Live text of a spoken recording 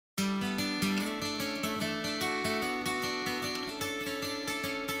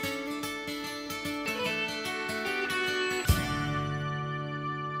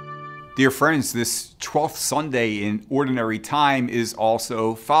Dear friends, this 12th Sunday in Ordinary Time is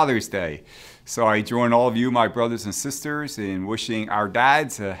also Father's Day. So I join all of you, my brothers and sisters, in wishing our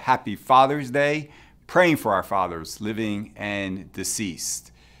dads a happy Father's Day, praying for our fathers, living and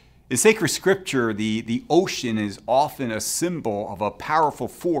deceased. In sacred scripture, the ocean is often a symbol of a powerful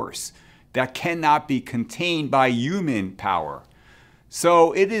force that cannot be contained by human power.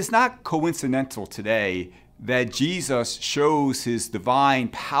 So it is not coincidental today that Jesus shows his divine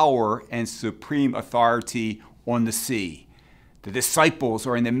power and supreme authority on the sea. The disciples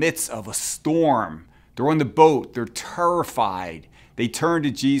are in the midst of a storm. They're on the boat. They're terrified. They turn to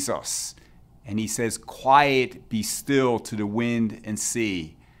Jesus, and he says, "Quiet, be still," to the wind and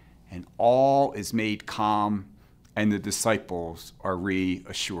sea. And all is made calm, and the disciples are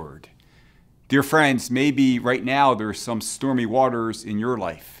reassured. Dear friends, maybe right now there's some stormy waters in your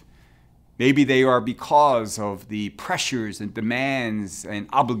life. Maybe they are because of the pressures and demands and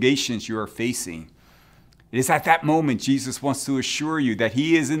obligations you are facing. It is at that moment Jesus wants to assure you that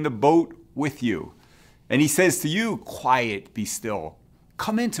he is in the boat with you. And he says to you, "Quiet, be still.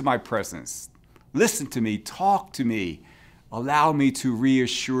 Come into my presence. Listen to me, talk to me. Allow me to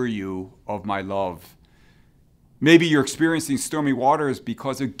reassure you of my love." Maybe you're experiencing stormy waters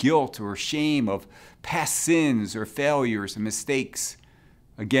because of guilt or shame of past sins or failures and mistakes.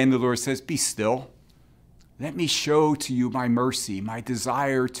 Again, the Lord says, "Be still. Let me show to you my mercy, my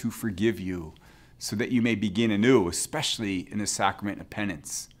desire to forgive you, so that you may begin anew, especially in the sacrament of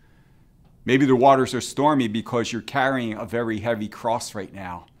penance." Maybe the waters are stormy because you're carrying a very heavy cross right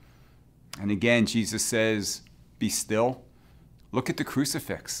now. And again, Jesus says, "Be still. Look at the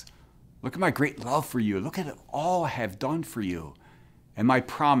crucifix. Look at my great love for you. Look at all I have done for you. And my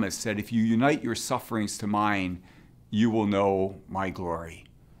promise that if you unite your sufferings to mine, you will know my glory."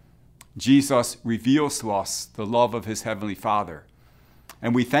 Jesus reveals to us the love of his Heavenly Father.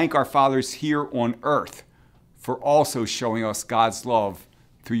 And we thank our fathers here on earth for also showing us God's love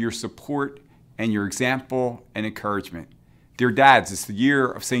through your support and your example and encouragement. Dear dads, it's the year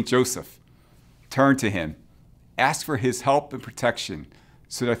of St. Joseph. Turn to him. Ask for his help and protection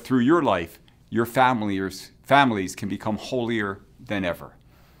so that through your life, your families can become holier than ever.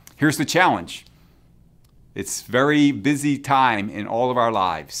 Here's the challenge. It's very busy time in all of our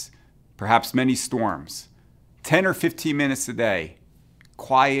lives, perhaps many storms. 10 or 15 minutes a day,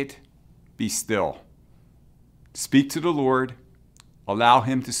 quiet, be still. Speak to the Lord, allow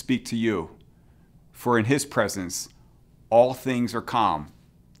him to speak to you, for in his presence, all things are calm,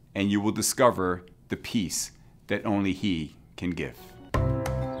 and you will discover the peace that only he can give.